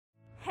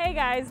Hey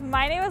guys,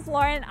 my name is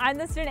Lauren. I'm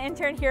the student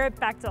intern here at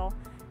BCTAL.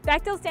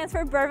 BCTAL stands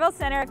for Birdville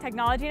Center of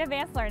Technology and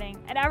Advanced Learning,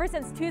 and ever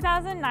since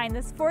 2009,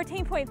 this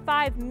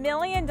 $14.5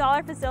 million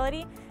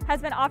facility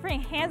has been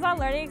offering hands-on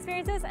learning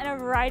experiences in a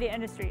variety of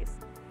industries.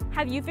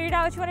 Have you figured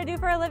out what you want to do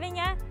for a living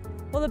yet?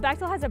 Well, the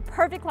BCTAL has a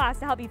perfect class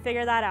to help you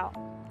figure that out.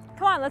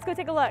 Come on, let's go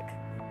take a look.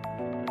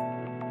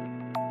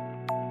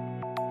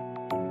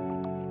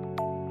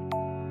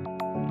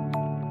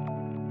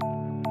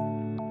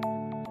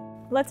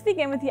 Let's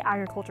begin with the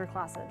agriculture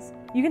classes.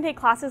 You can take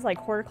classes like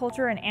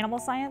horticulture and animal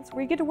science,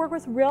 where you get to work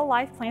with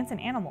real-life plants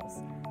and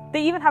animals.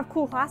 They even have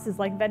cool classes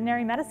like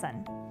veterinary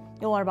medicine.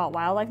 You'll learn about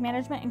wildlife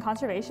management and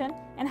conservation,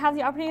 and have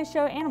the opportunity to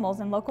show animals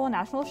in local and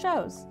national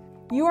shows.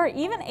 You are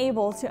even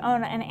able to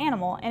own an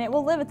animal, and it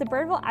will live at the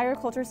Birdville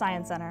Agriculture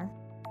Science Center.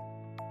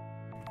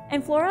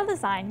 In floral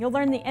design, you'll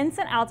learn the ins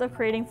and outs of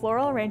creating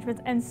floral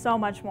arrangements and so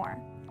much more.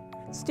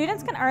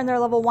 Students can earn their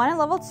Level 1 and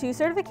Level 2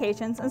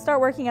 certifications and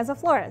start working as a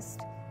florist.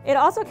 It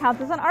also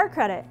counts as an art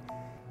credit.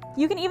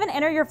 You can even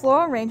enter your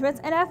floral arrangements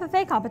in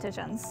FFA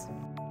competitions.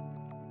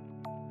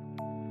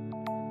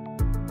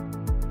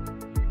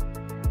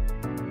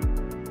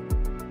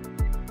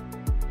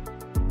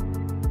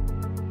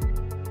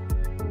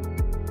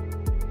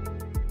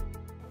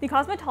 The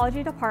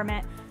cosmetology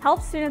department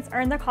helps students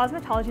earn their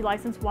cosmetology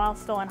license while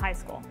still in high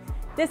school.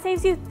 This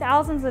saves you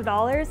thousands of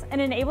dollars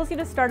and enables you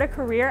to start a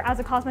career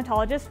as a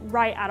cosmetologist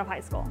right out of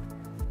high school.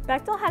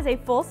 BCTAL has a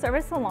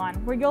full-service salon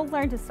where you'll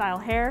learn to style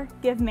hair,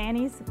 give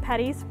manis,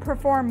 pedis,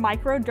 perform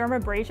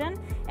microdermabrasion,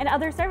 and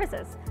other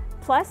services.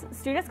 Plus,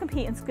 students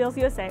compete in Skills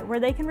USA where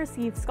they can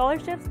receive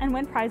scholarships and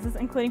win prizes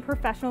including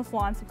professional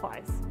salon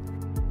supplies.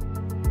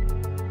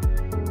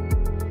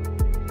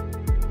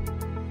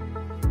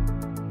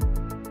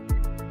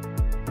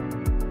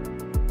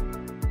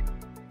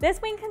 This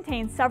wing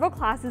contains several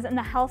classes in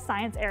the health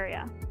science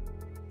area.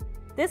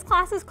 This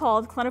class is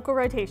called Clinical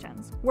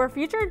Rotations, where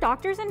future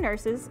doctors and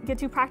nurses get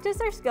to practice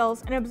their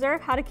skills and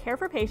observe how to care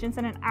for patients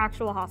in an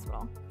actual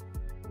hospital.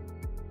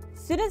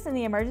 Students in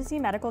the Emergency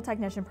Medical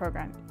Technician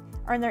program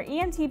earn their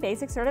EMT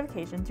basic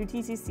certification through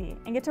TCC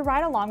and get to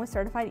ride along with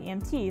certified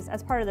EMTs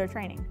as part of their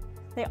training.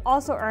 They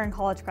also earn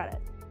college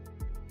credit.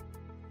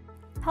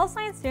 Health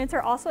science students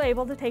are also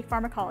able to take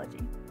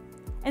pharmacology.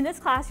 In this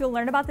class, you'll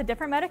learn about the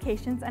different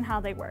medications and how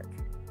they work.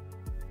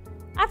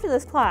 After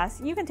this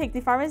class, you can take the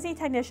Pharmacy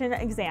Technician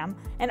exam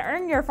and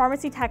earn your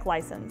Pharmacy Tech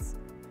license.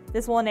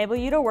 This will enable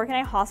you to work in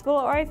a hospital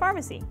or a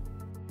pharmacy.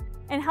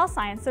 In health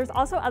science, there's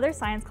also other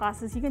science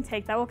classes you can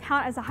take that will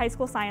count as a high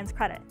school science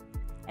credit.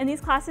 In these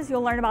classes,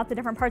 you'll learn about the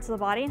different parts of the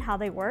body and how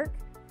they work,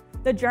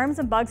 the germs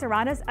and bugs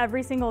around us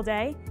every single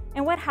day,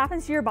 and what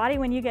happens to your body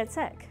when you get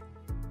sick.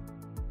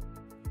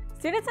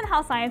 Students in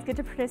health science get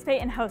to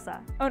participate in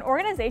HOSA, an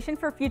organization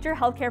for future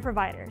healthcare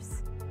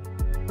providers.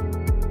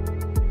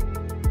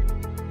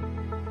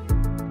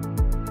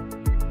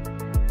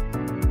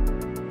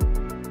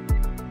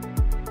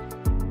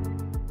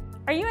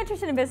 Are you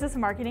interested in business and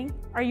marketing?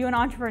 Are you an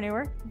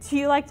entrepreneur? Do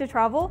you like to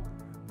travel?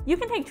 You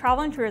can take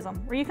travel and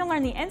tourism, where you can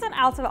learn the ins and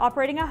outs of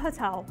operating a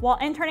hotel while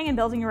interning and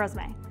building your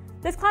resume.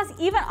 This class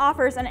even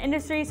offers an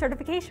industry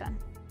certification.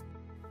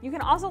 You can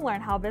also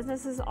learn how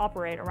businesses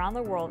operate around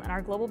the world in our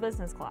global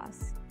business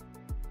class.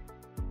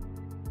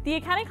 The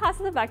accounting class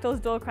of the BCTAL is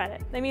dual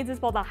credit. That means it's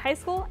both a high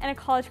school and a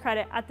college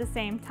credit at the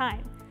same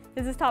time.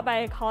 This is taught by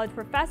a college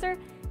professor,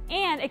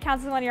 and it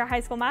counts as one of your high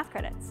school math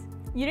credits.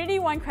 Unity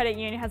One Credit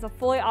Union has a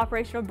fully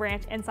operational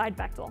branch inside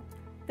BCTAL.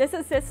 This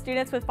assists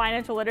students with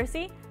financial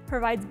literacy,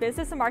 provides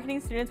business and marketing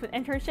students with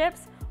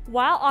internships,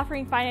 while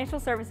offering financial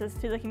services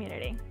to the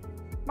community.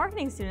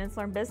 Marketing students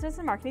learn business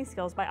and marketing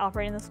skills by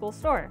operating the school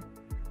store.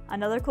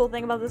 Another cool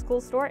thing about the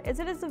school store is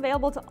it is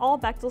available to all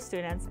BCTAL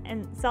students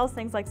and sells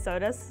things like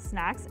sodas,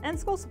 snacks, and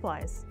school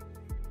supplies.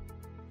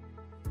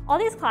 All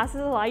these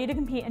classes allow you to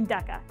compete in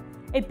DECA,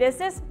 a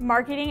business,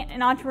 marketing,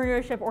 and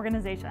entrepreneurship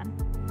organization.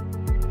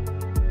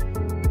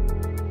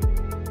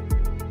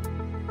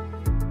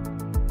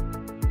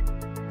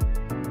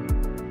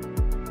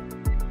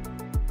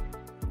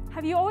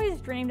 Have you always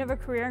dreamed of a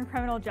career in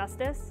criminal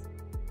justice?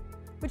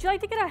 Would you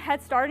like to get a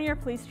head start in your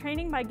police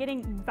training by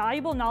getting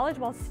valuable knowledge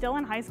while still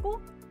in high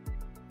school?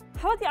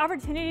 How about the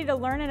opportunity to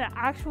learn in an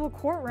actual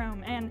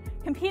courtroom and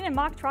compete in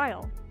mock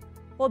trial?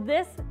 Well,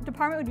 this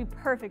department would be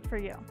perfect for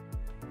you.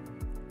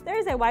 There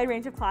is a wide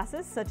range of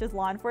classes such as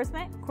law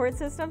enforcement, court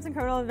systems and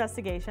criminal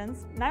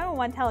investigations,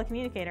 911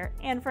 telecommunicator,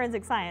 and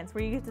forensic science,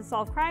 where you get to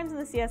solve crimes in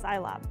the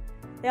CSI lab.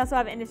 They also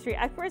have industry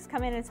experts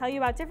come in and tell you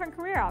about different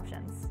career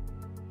options.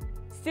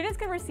 Students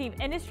can receive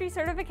industry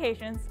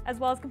certifications as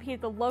well as compete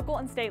at the local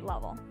and state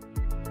level.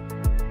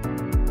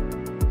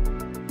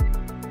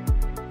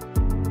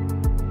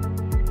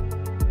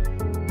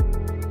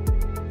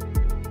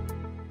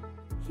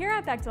 Here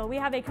at BCTAL, we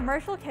have a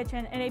commercial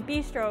kitchen and a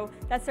bistro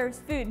that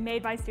serves food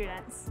made by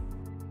students.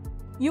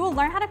 You will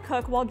learn how to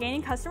cook while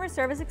gaining customer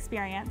service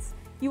experience.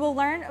 You will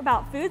learn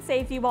about food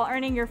safety while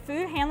earning your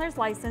food handler's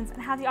license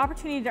and have the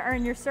opportunity to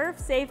earn your Serve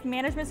Safe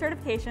Management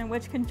certification,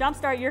 which can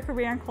jumpstart your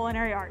career in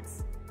culinary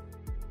arts.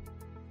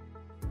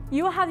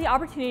 You will have the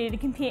opportunity to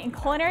compete in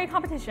culinary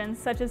competitions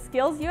such as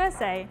Skills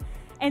USA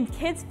and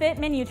Kids Fit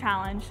Menu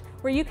Challenge,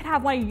 where you could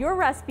have one of your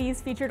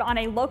recipes featured on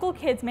a local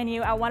kids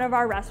menu at one of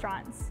our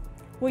restaurants.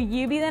 Will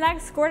you be the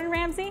next Gordon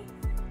Ramsay?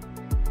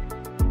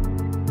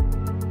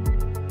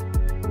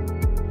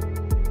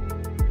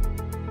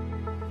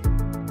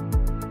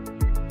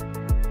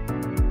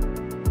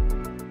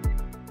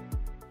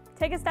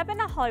 Take a step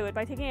into Hollywood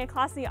by taking a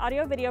class in the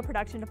audio-video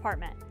production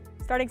department.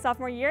 Starting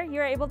sophomore year, you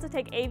are able to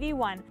take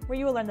AV1, where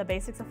you will learn the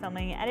basics of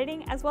filming and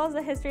editing, as well as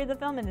the history of the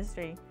film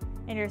industry.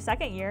 In your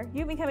second year,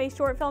 you become a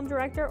short film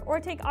director or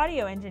take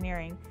audio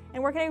engineering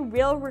and work in a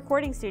real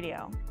recording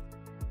studio.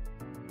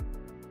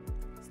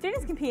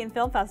 Students compete in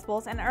film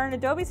festivals and earn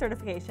Adobe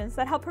certifications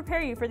that help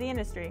prepare you for the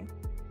industry.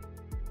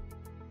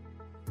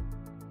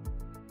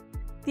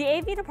 The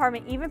AV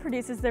department even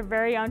produces their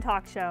very own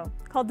talk show,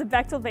 called the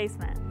BCTAL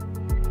Basement.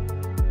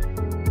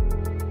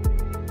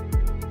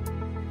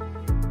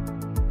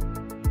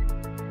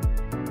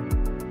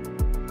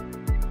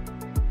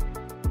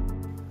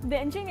 The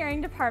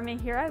engineering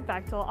department here at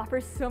BCTAL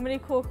offers so many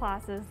cool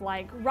classes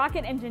like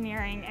rocket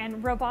engineering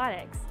and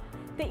robotics.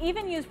 They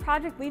even use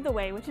Project Lead the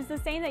Way, which is the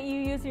same that you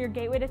use in your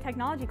Gateway to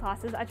Technology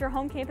classes at your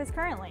home campus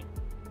currently.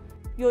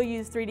 You'll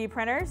use 3D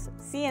printers,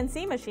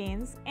 CNC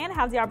machines, and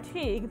have the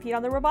opportunity to compete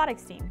on the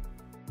robotics team.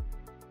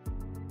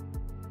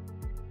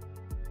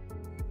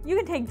 You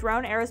can take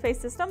Drone Aerospace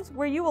Systems,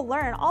 where you will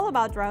learn all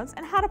about drones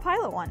and how to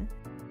pilot one.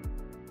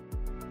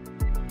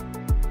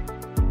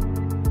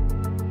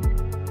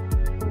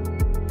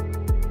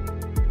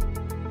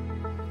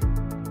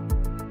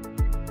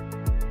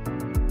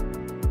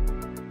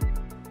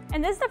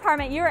 In this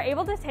department, you are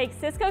able to take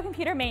Cisco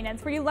Computer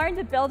Maintenance, where you learn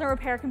to build and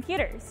repair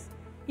computers.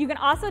 You can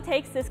also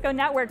take Cisco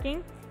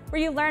Networking, where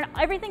you learn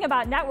everything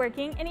about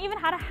networking and even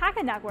how to hack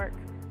a network.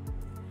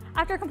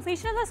 After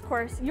completion of this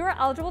course, you are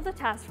eligible to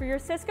test for your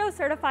Cisco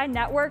Certified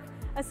Network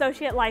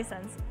Associate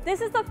License. This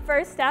is the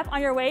first step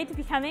on your way to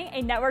becoming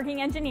a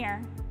networking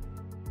engineer.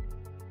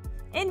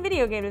 In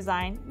video game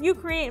design, you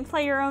create and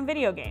play your own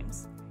video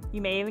games.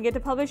 You may even get to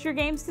publish your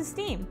games to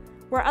Steam,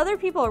 where other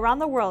people around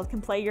the world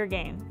can play your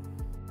game.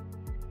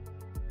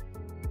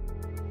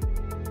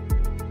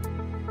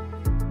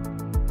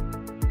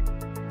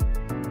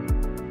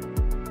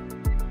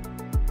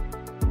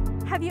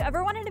 Have you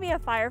ever wanted to be a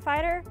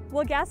firefighter?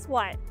 Well, guess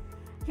what?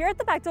 Here at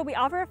the BCTAL, we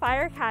offer a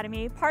fire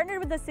academy partnered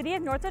with the City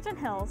of North Richland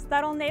Hills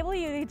that will enable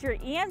you to get your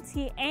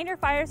EMT and your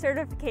fire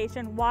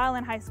certification while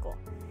in high school.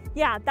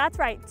 Yeah, that's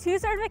right, 2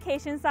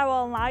 certifications that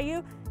will allow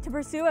you to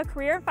pursue a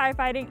career in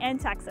firefighting in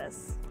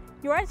Texas.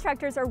 Your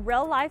instructors are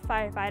real-life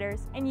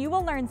firefighters, and you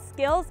will learn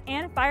skills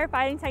and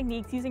firefighting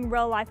techniques using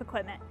real-life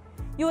equipment.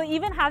 You will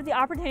even have the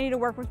opportunity to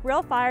work with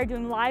real fire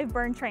doing live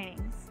burn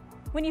trainings.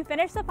 When you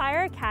finish the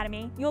Fire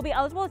Academy, you will be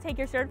eligible to take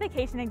your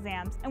certification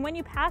exams, and when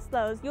you pass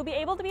those, you'll be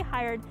able to be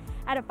hired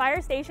at a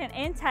fire station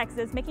in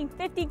Texas, making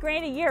 $50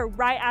 grand a year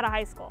right out of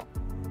high school.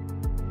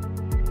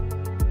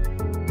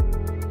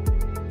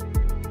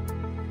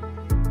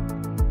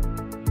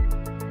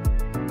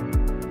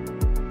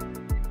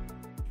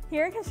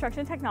 Here in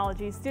Construction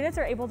Technology, students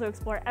are able to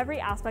explore every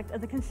aspect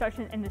of the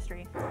construction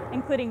industry,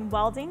 including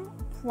welding,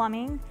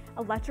 plumbing,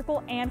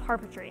 electrical, and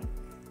carpentry.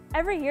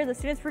 Every year, the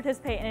students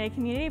participate in a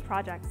community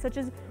project, such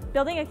as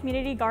building a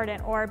community garden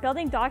or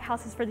building dog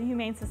houses for the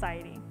Humane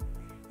Society.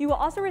 You will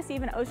also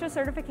receive an OSHA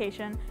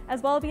certification,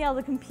 as well as being able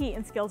to compete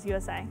in Skills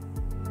USA.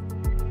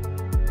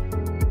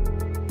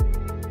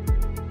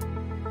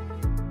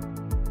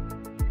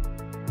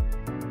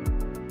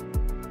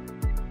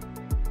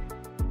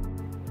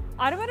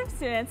 Automotive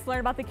students learn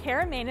about the care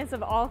and maintenance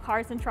of all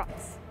cars and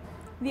trucks.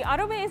 The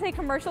Auto Bay is a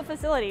commercial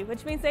facility,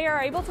 which means they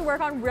are able to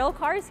work on real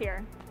cars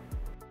here.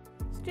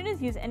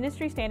 Students use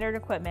industry standard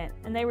equipment,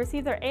 and they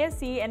receive their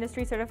ASC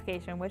industry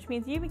certification, which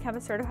means you become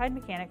a certified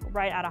mechanic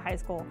right out of high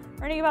school,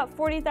 earning about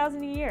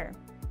 $40,000 a year.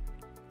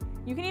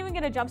 You can even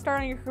get a jump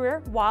start on your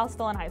career while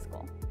still in high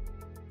school.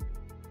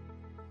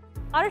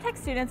 Autotech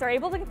students are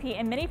able to compete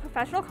in many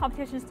professional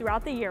competitions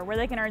throughout the year, where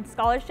they can earn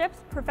scholarships,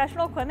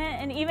 professional equipment,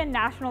 and even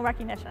national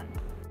recognition.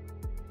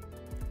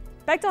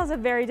 BCTAL has a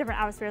very different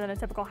atmosphere than a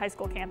typical high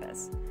school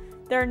campus.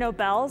 There are no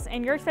bells,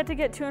 and you're expected to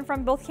get to and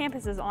from both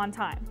campuses on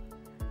time.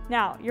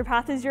 Now, your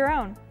path is your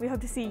own. We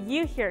hope to see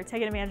you here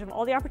taking advantage of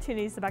all the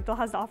opportunities that BCTAL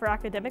has to offer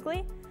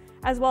academically,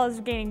 as well as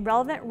gaining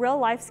relevant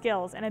real-life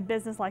skills in a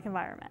business-like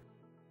environment.